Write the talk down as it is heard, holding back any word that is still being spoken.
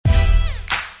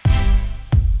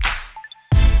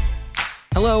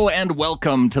Hello and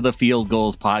welcome to the Field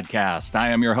Gulls Podcast. I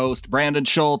am your host, Brandon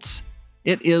Schultz.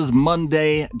 It is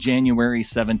Monday, January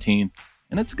 17th,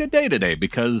 and it's a good day today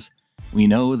because we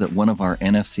know that one of our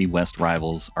NFC West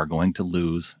rivals are going to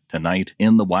lose tonight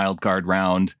in the wild card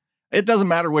round. It doesn't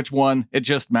matter which one, it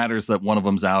just matters that one of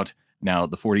them's out. Now,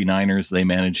 the 49ers, they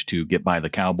managed to get by the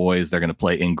Cowboys. They're going to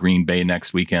play in Green Bay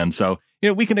next weekend, so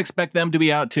we can expect them to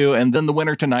be out too, and then the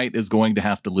winner tonight is going to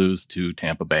have to lose to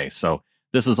Tampa Bay. So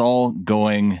this is all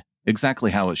going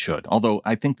exactly how it should. Although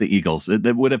I think the Eagles,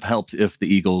 it would have helped if the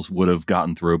Eagles would have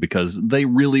gotten through because they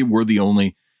really were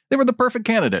they were the perfect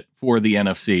candidate for the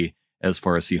NFC as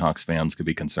far as Seahawks fans could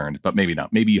be concerned. But maybe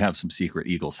not. Maybe you have some secret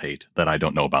Eagles hate that I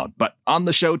don't know about. But on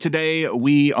the show today,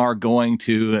 we are going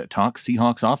to talk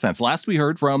Seahawks offense. Last we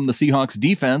heard from the Seahawks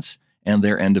defense and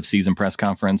their end of season press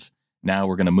conference. Now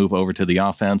we're going to move over to the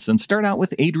offense and start out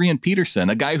with Adrian Peterson,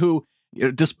 a guy who,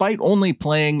 despite only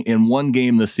playing in one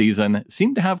game this season,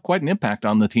 seemed to have quite an impact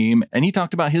on the team. And he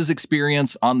talked about his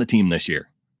experience on the team this year.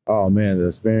 Oh, man, the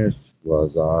experience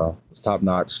was top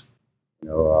notch.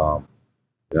 I've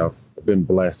been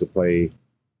blessed to play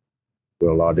with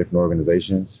a lot of different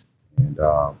organizations. And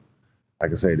I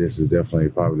can say this is definitely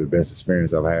probably the best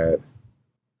experience I've had.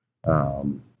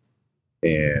 From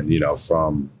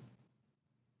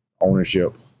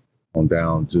ownership on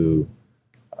down to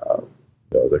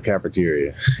the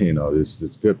cafeteria,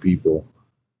 it's good people.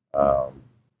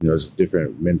 It's a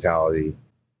different mentality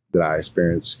that I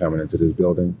experienced coming into this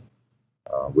building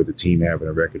with the team having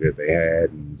a record that they had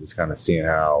and just kind of seeing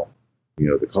how,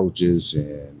 the coaches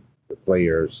and the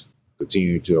players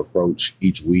continue to approach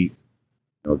each week,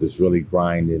 just really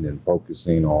grinding and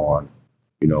focusing on,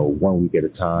 1 week at a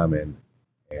time and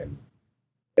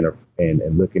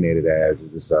looking at it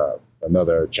as just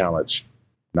another challenge,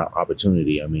 not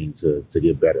opportunity. To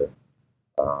get better.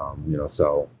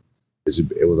 So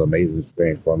it was an amazing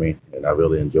experience for me, and I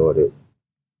really enjoyed it.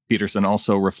 Peterson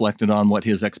also reflected on what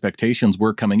his expectations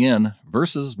were coming in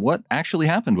versus what actually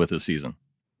happened with his season.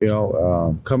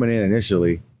 Coming in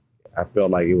initially, I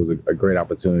felt like it was a great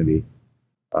opportunity.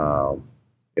 I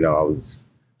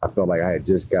felt like I had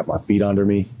just got my feet under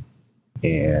me,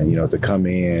 and to come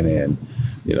in and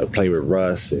play with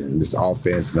Russ and this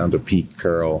offense and under Pete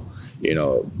Carroll,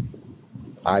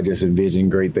 I just envisioned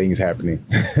great things happening.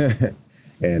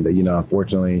 And,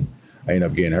 unfortunately, I ended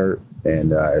up getting hurt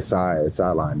and it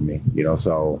sidelined me,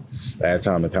 so I had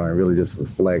time to kind of really just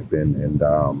reflect and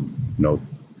I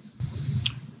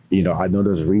know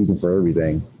there's a reason for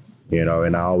everything,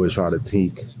 and I always try to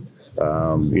take,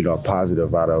 a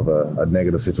positive out of a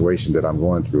negative situation that I'm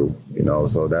going through,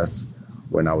 so that's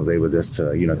when I was able just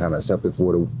to, kind of accept it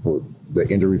for the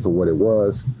injury for what it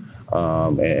was,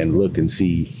 and look and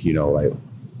see, like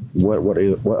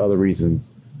what other reason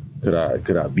could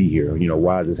I be here?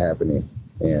 Why is this happening?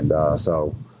 And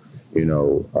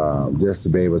just to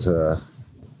be able to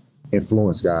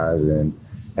influence guys and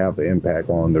have an impact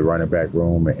on the running back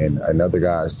room and other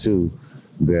guys too,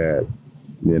 that,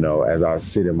 as I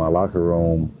sit in my locker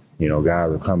room,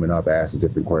 guys are coming up asking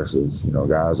different questions.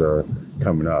 Guys are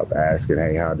coming up asking,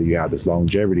 hey, how do you have this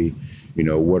longevity?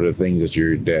 What are the things that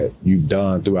you've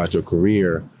done throughout your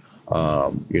career?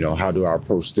 How do I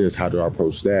approach this? How do I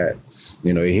approach that?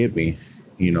 It hit me,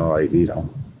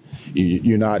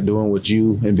 you're not doing what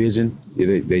you envisioned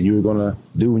that you were going to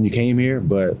do when you came here,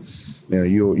 but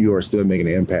you are still making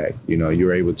an impact.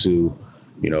 You're able to,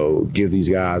 give these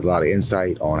guys a lot of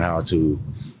insight on how to,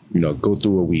 go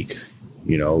through a week,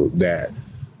 that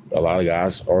a lot of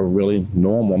guys are really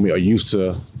normal, are used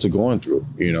to going through,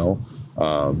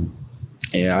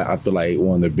 and I feel like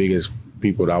one of the biggest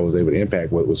people that I was able to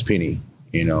impact was Penny,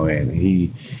 and he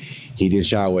didn't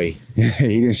shy away.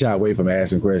 He didn't shy away from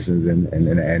asking questions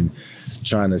and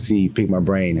trying to pick my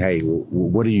brain. Hey,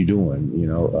 what are you doing?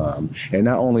 And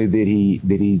not only did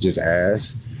he just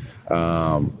ask,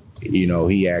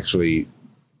 he actually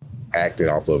acted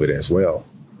off of it as well.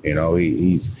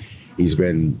 He's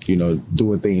been,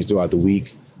 doing things throughout the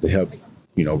week to help,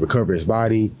 recover his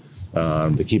body,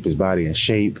 to keep his body in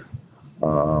shape.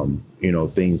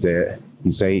 Things that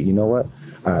he say, you know what,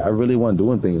 I really wasn't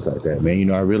doing things like that,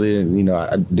 man. I really didn't,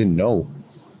 I didn't know.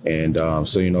 And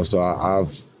so I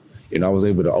was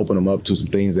able to open him up to some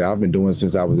things that I've been doing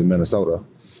since I was in Minnesota.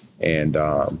 And,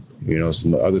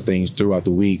 some other things throughout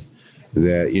the week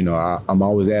that, I'm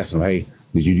always asking him, hey,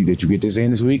 did you get this in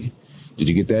this week? Did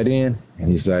you get that in? And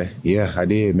he's like, yeah, I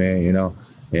did, man,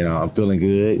 I'm feeling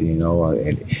good,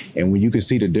 and when you can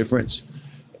see the difference,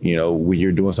 when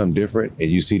you're doing something different and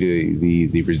you see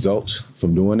the results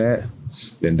from doing that,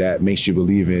 then that makes you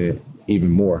believe in it even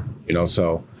more,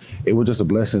 so it was just a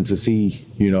blessing to see,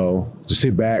 to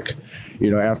sit back,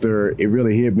 after it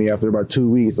really hit me after about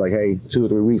 2 weeks, like, hey, 2 or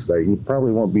 3 weeks, like you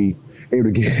probably won't be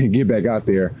able to get back out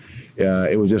there.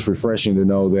 It was just refreshing to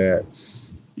know that,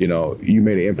 you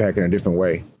made an impact in a different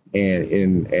way.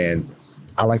 And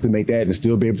I like to make that and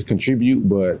still be able to contribute,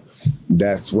 but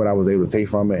that's what I was able to take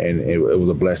from it, and it was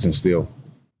a blessing still.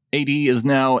 AD is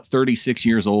now 36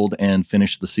 years old and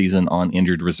finished the season on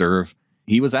injured reserve.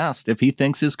 He was asked if he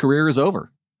thinks his career is over.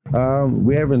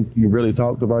 We haven't really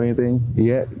talked about anything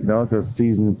yet, because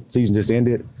season just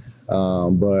ended.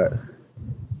 But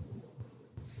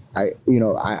I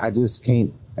just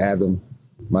can't fathom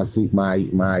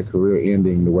my career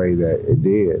ending the way that it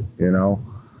did,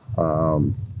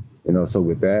 So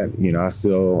with that,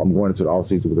 I'm going into the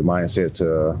offseason with the mindset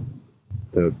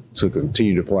to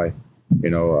continue to play.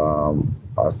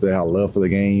 I still have love for the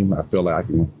game. I feel like I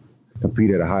can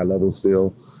compete at a high level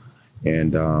still.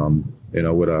 And,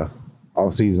 with a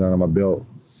offseason under my belt,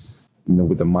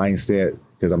 with the mindset,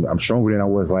 because I'm stronger than I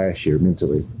was last year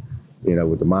mentally,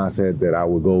 with the mindset that I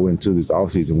would go into this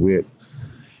offseason with,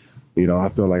 I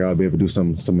feel like I'll be able to do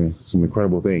some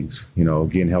incredible things,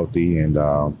 getting healthy and,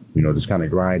 just kind of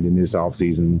grinding this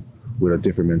offseason with a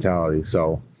different mentality.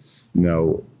 So,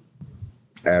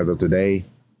 as of today,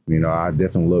 I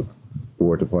definitely look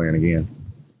forward to playing again.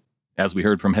 As we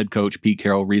heard from head coach Pete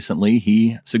Carroll recently,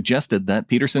 he suggested that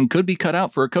Peterson could be cut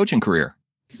out for a coaching career.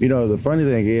 The funny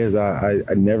thing is I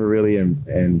never really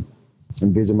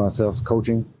envisioned myself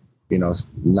coaching,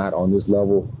 not on this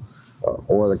level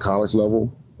or the college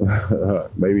level.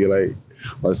 Maybe like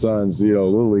my son's,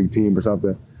 Little League team or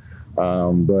something.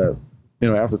 But,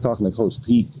 after talking to Coach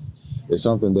Pete, it's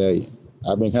something that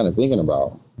I've been kind of thinking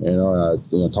about. I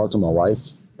talked to my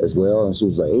wife as well, and she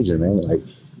was like, Adrian, man, like,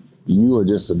 you are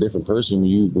just a different person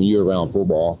when you're around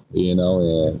football, and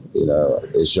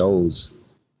it shows.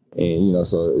 And,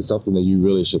 so it's something that you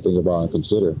really should think about and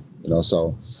consider,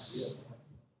 so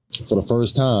for the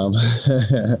first time,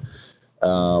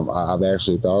 I've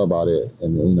actually thought about it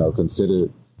and,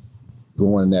 considered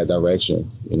going in that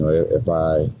direction,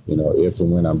 if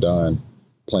and when I'm done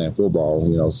playing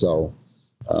football, so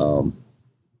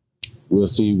we'll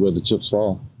see where the chips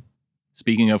fall.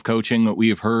 Speaking of coaching,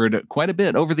 we've heard quite a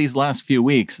bit over these last few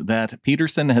weeks that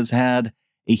Peterson has had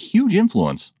a huge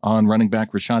influence on running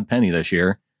back Rashad Penny this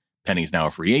year. Penny's now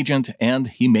a free agent, and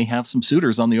he may have some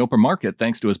suitors on the open market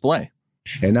thanks to his play.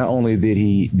 And not only did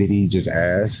he just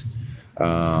ask,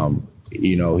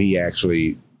 he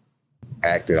actually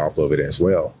acted off of it as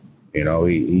well.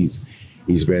 He's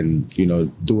been,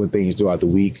 doing things throughout the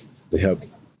week to help,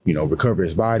 recover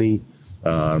his body,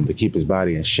 to keep his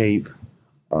body in shape.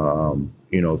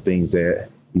 Things that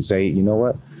he say, you know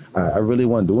what, I really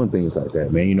wasn't doing things like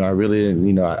that, man. I really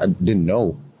didn't, I didn't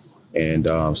know. And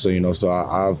so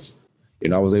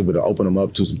I was able to open him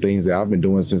up to some things that I've been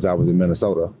doing since I was in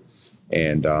Minnesota.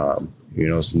 And,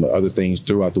 some other things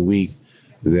throughout the week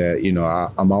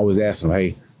that, I'm always asking him,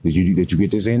 hey, did you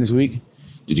get this in this week?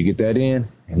 Did you get that in?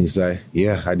 And he's like,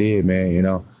 yeah, I did, man,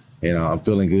 I'm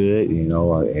feeling good,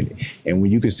 and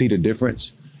when you can see the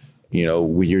difference,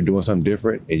 when you're doing something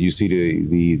different and you see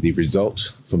the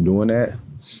results from doing that,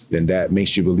 then that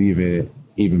makes you believe in it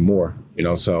even more,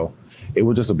 so it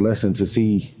was just a blessing to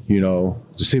see, to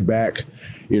sit back,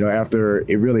 after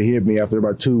it really hit me after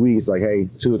about 2 weeks, like, hey,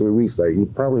 2 or 3 weeks, like you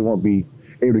probably won't be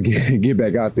able to get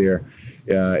back out there.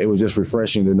 It was just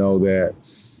refreshing to know that,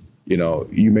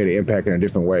 you made an impact in a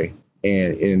different way.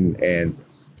 And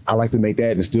I like to make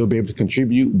that and still be able to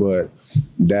contribute, but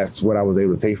that's what I was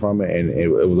able to take from it, and it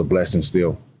was a blessing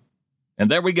still. And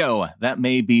there we go. That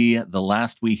may be the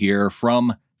last we hear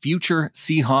from future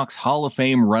Seahawks Hall of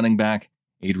Fame running back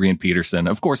Adrian Peterson,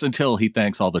 of course, until he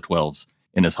thanks all the 12s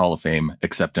in his Hall of Fame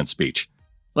acceptance speech.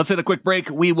 Let's hit a quick break.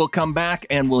 We will come back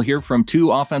and we'll hear from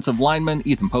 2 offensive linemen,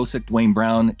 Ethan Posick, Dwayne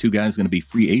Brown, 2 guys going to be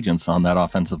free agents on that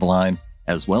offensive line,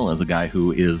 as well as a guy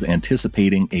who is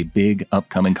anticipating a big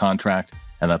upcoming contract,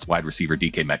 and that's wide receiver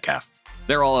DK Metcalf.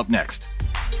 They're all up next.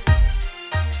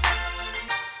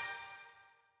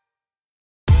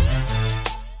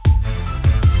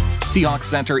 Seahawks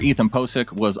center Ethan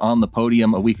Posick was on the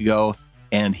podium a week ago,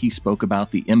 and he spoke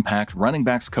about the impact running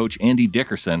backs coach Andy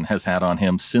Dickerson has had on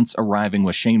him since arriving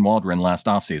with Shane Waldron last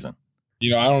offseason. I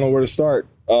don't know where to start.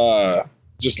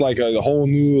 Just like a whole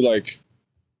new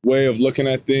way of looking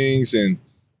at things, and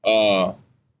the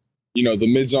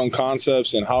mid-zone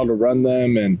concepts and how to run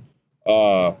them, and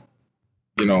the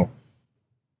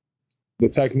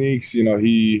techniques.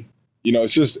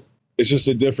 It's just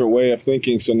a different way of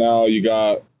thinking. So now you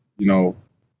got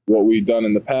what we've done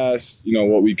in the past,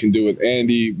 what we can do with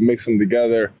Andy, mix them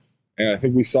together, and I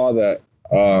think we saw that.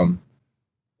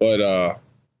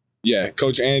 Yeah,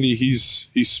 Coach Andy,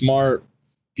 he's smart.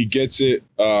 He gets it.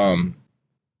 Very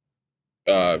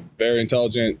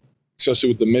intelligent, especially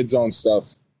with the mid-zone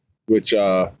stuff, which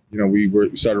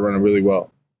we started running really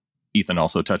well. Ethan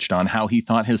also touched on how he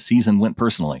thought his season went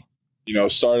personally.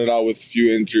 Started out with a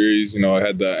few injuries. I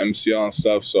had the MCL and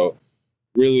stuff, so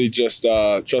really just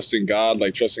trusting God,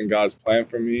 like trusting God's plan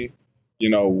for me.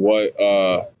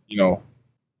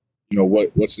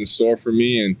 What's in store for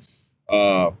me, and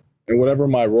whatever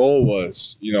my role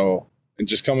was, and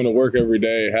just coming to work every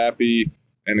day happy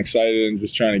and excited and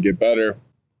just trying to get better.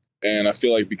 And I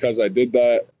feel like because I did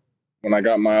that, when I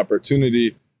got my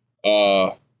opportunity,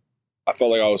 I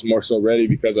felt like I was more so ready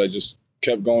because I just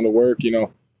kept going to work.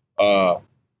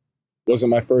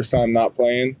 Wasn't my first time not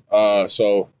playing,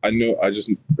 so I knew I just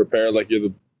prepared like you're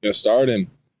the start and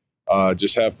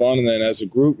just have fun. And then as a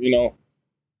group,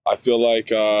 I feel like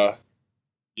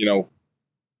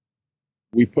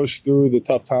we pushed through the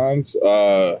tough times,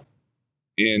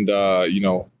 and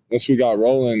once we got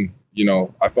rolling,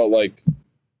 I felt like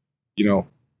we were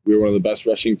one of the best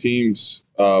rushing teams,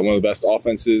 one of the best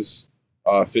offenses,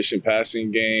 efficient passing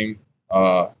game.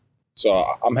 So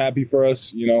I'm happy for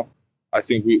us. I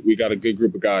think we got a good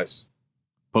group of guys.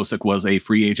 Pocic was a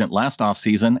free agent last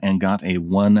offseason and got a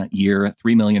 1-year,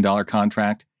 $3 million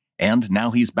contract, and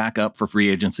now he's back up for free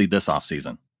agency this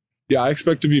offseason. Yeah, I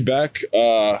expect to be back.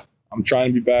 I'm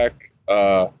trying to be back.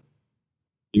 I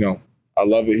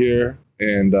love it here,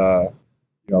 and a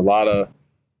lot of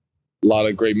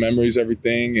great memories,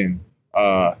 everything, and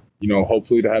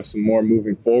hopefully to have some more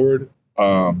moving forward.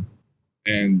 And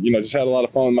just had a lot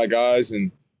of fun with my guys,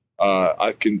 and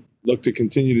I can look to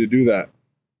continue to do that.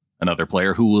 Another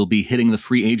player who will be hitting the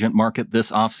free agent market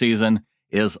this offseason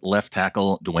is left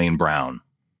tackle Duane Brown.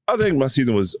 I think my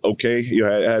season was okay.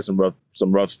 I had some rough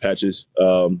patches.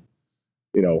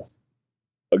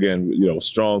 Again,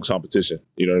 strong competition.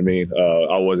 You know what I mean?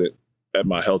 I wasn't at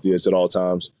my healthiest at all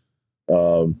times.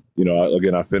 I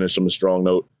finished on a strong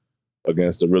note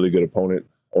against a really good opponent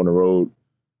on the road.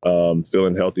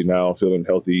 Feeling healthy now, feeling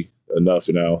healthy enough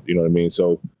now. You know what I mean?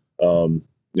 So, I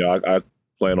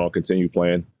plan on continue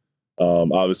playing.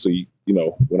 Obviously,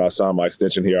 when I signed my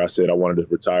extension here, I said I wanted to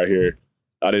retire here.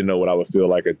 I didn't know what I would feel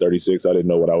like at 36. I didn't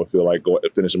know what I would feel like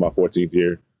finishing my 14th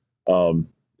year. A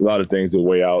lot of things to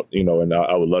weigh out, and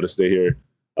I would love to stay here.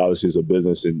 Obviously, it's a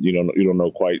business, and you don't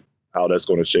know quite how that's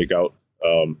going to shake out.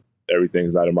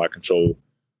 Everything's not in my control,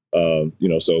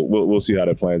 so we'll see how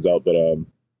that plans out. But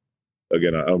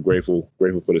again, I'm grateful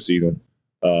for the season.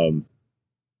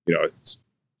 It's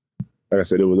like I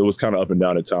said, it was kind of up and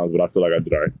down at times, but I feel like I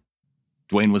did all right.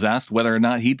 Duane was asked whether or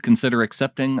not he'd consider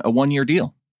accepting a 1-year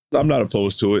deal. I'm not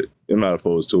opposed to it.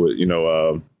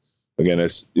 Again,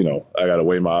 it's, I got to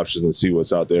weigh my options and see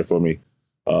what's out there for me.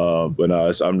 But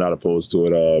no, I'm not opposed to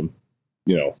it.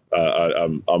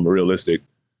 I'm realistic,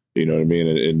 you know what I mean?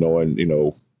 And knowing,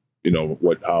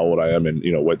 how old I am and,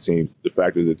 what teams, the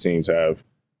factors that teams have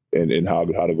and how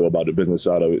to go about the business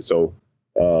side of it. So,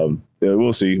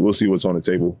 we'll see. We'll see what's on the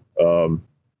table. I'm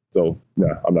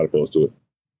not opposed to it.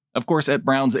 Of course, at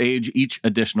Brown's age, each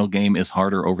additional game is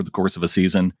harder over the course of a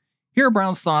season. Here are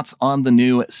Brown's thoughts on the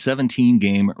new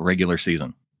 17-game regular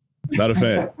season. Not a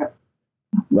fan,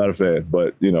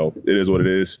 but it is what it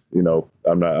is.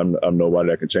 I'm nobody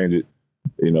that can change it.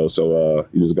 So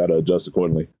you just got to adjust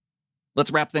accordingly.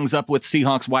 Let's wrap things up with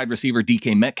Seahawks wide receiver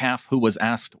DK Metcalf, who was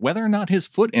asked whether or not his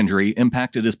foot injury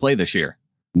impacted his play this year.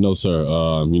 No, sir.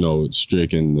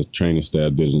 Strick and the training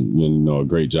staff did a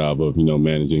great job of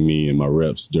managing me and my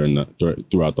reps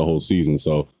throughout the whole season.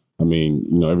 So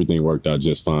everything worked out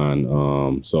just fine.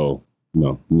 I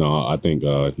think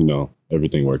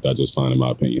everything worked out just fine in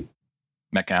my opinion.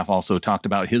 Metcalf also talked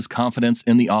about his confidence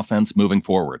in the offense moving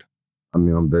forward.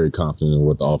 I'm very confident in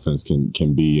what the offense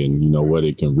can be and what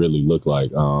it can really look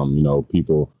like.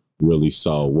 People really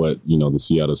saw what the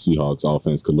Seattle Seahawks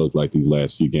offense could look like these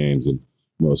last few games, and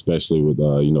especially with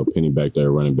Penny back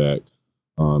there running back.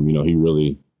 He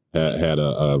really had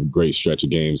a great stretch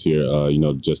of games here.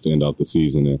 Just to end out the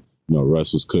season, and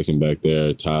Russ was cooking back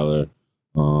there. Tyler,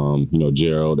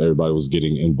 Gerald, everybody was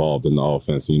getting involved in the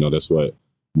offense. That's what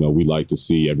we like to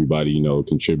see, everybody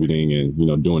contributing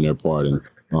and doing their part, and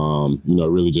it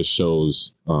really just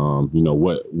shows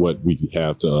what we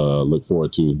have to look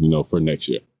forward to for next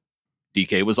year.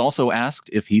 DK was also asked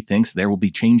if he thinks there will be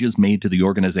changes made to the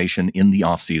organization in the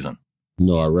offseason.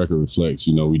 Our record reflects,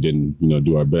 we didn't,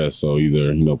 do our best. So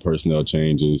either, personnel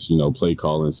changes, play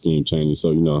calling, scheme changes.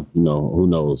 So, who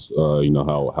knows,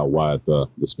 how wide the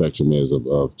spectrum is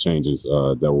of changes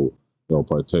that will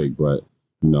partake. But,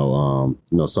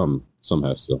 something some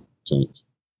has to change.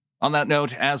 On that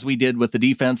note, as we did with the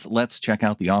defense, let's check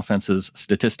out the offense's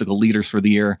statistical leaders for the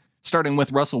year, starting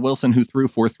with Russell Wilson, who threw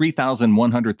for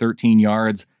 3,113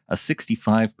 yards, a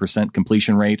 65%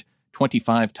 completion rate,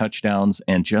 25 touchdowns,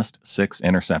 and just 6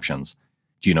 interceptions.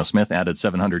 Geno Smith added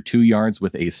 702 yards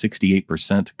with a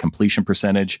 68% completion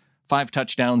percentage, 5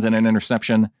 touchdowns and an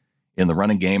interception. In the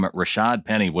running game, Rashad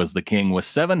Penny was the king with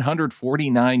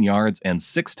 749 yards and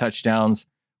 6 touchdowns,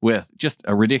 with just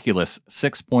a ridiculous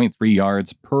 6.3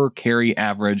 yards per carry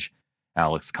average.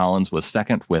 Alex Collins was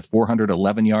second with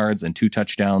 411 yards and 2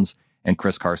 touchdowns, and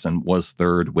Chris Carson was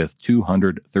third with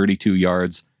 232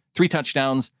 yards, 3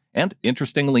 touchdowns, and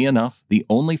interestingly enough, the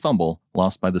only fumble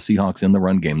lost by the Seahawks in the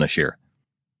run game this year.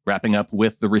 Wrapping up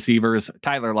with the receivers,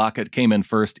 Tyler Lockett came in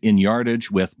first in yardage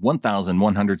with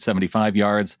 1,175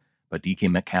 yards, but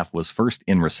DK Metcalf was first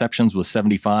in receptions with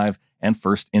 75 and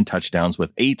first in touchdowns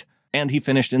with 8, and he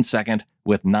finished in second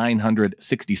with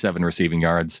 967 receiving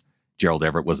yards. Gerald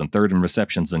Everett was in third in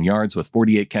receptions and yards with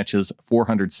 48 catches,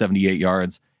 478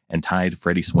 yards, and tied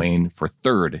Freddie Swain for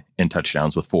third in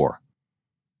touchdowns with 4.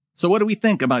 So what do we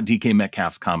think about DK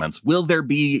Metcalf's comments? Will there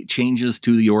be changes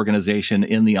to the organization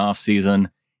in the offseason?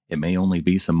 It may only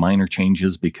be some minor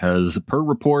changes because, per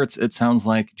reports, it sounds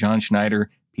like John Schneider,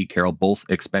 Pete Carroll both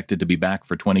expected to be back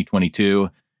for 2022.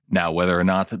 Now, whether or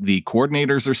not the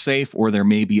coordinators are safe or there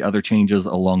may be other changes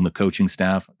along the coaching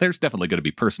staff, there's definitely going to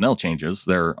be personnel changes.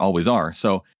 There always are.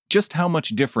 So just how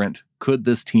much different could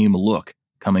this team look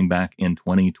coming back in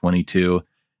 2022?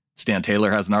 Stan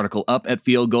Taylor has an article up at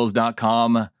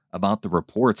fieldgoals.com about the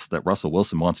reports that Russell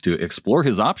Wilson wants to explore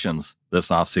his options this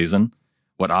offseason.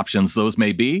 What options those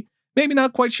may be, maybe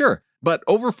not quite sure. But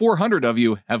over 400 of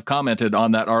you have commented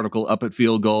on that article up at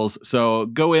Field Goals. So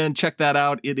go in, check that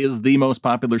out. It is the most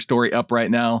popular story up right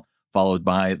now, followed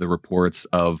by the reports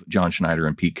of John Schneider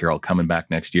and Pete Carroll coming back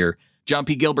next year. John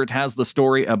P. Gilbert has the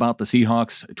story about the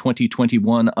Seahawks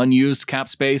 2021 unused cap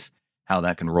space, how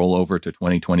that can roll over to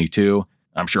 2022.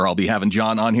 I'm sure I'll be having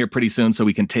John on here pretty soon so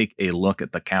we can take a look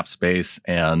at the cap space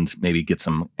and maybe get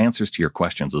some answers to your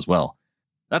questions as well.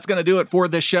 That's going to do it for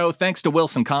this show. Thanks to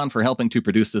Wilson Conn for helping to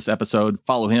produce this episode.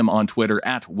 Follow him on Twitter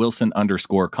at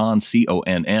Wilson_Conn,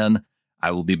 C-O-N-N.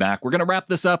 I will be back. We're going to wrap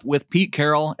this up with Pete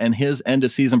Carroll and his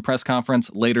end-of-season press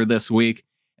conference later this week,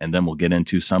 and then we'll get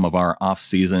into some of our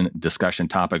off-season discussion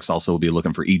topics. Also, we'll be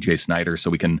looking for E.J. Snyder so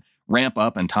we can ramp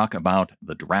up and talk about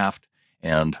the draft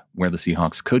and where the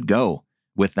Seahawks could go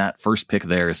with that first pick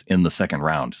theirs in the second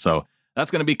round. So that's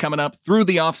going to be coming up through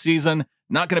the offseason.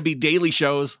 Not going to be daily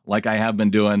shows like I have been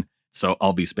doing, so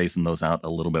I'll be spacing those out a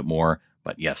little bit more.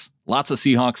 But yes, lots of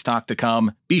Seahawks talk to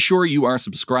come. Be sure you are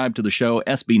subscribed to the show,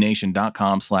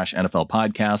 sbnation.com/NFL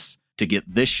podcasts, to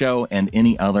get this show and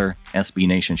any other SB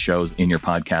Nation shows in your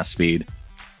podcast feed.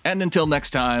 And until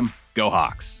next time, go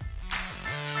Hawks.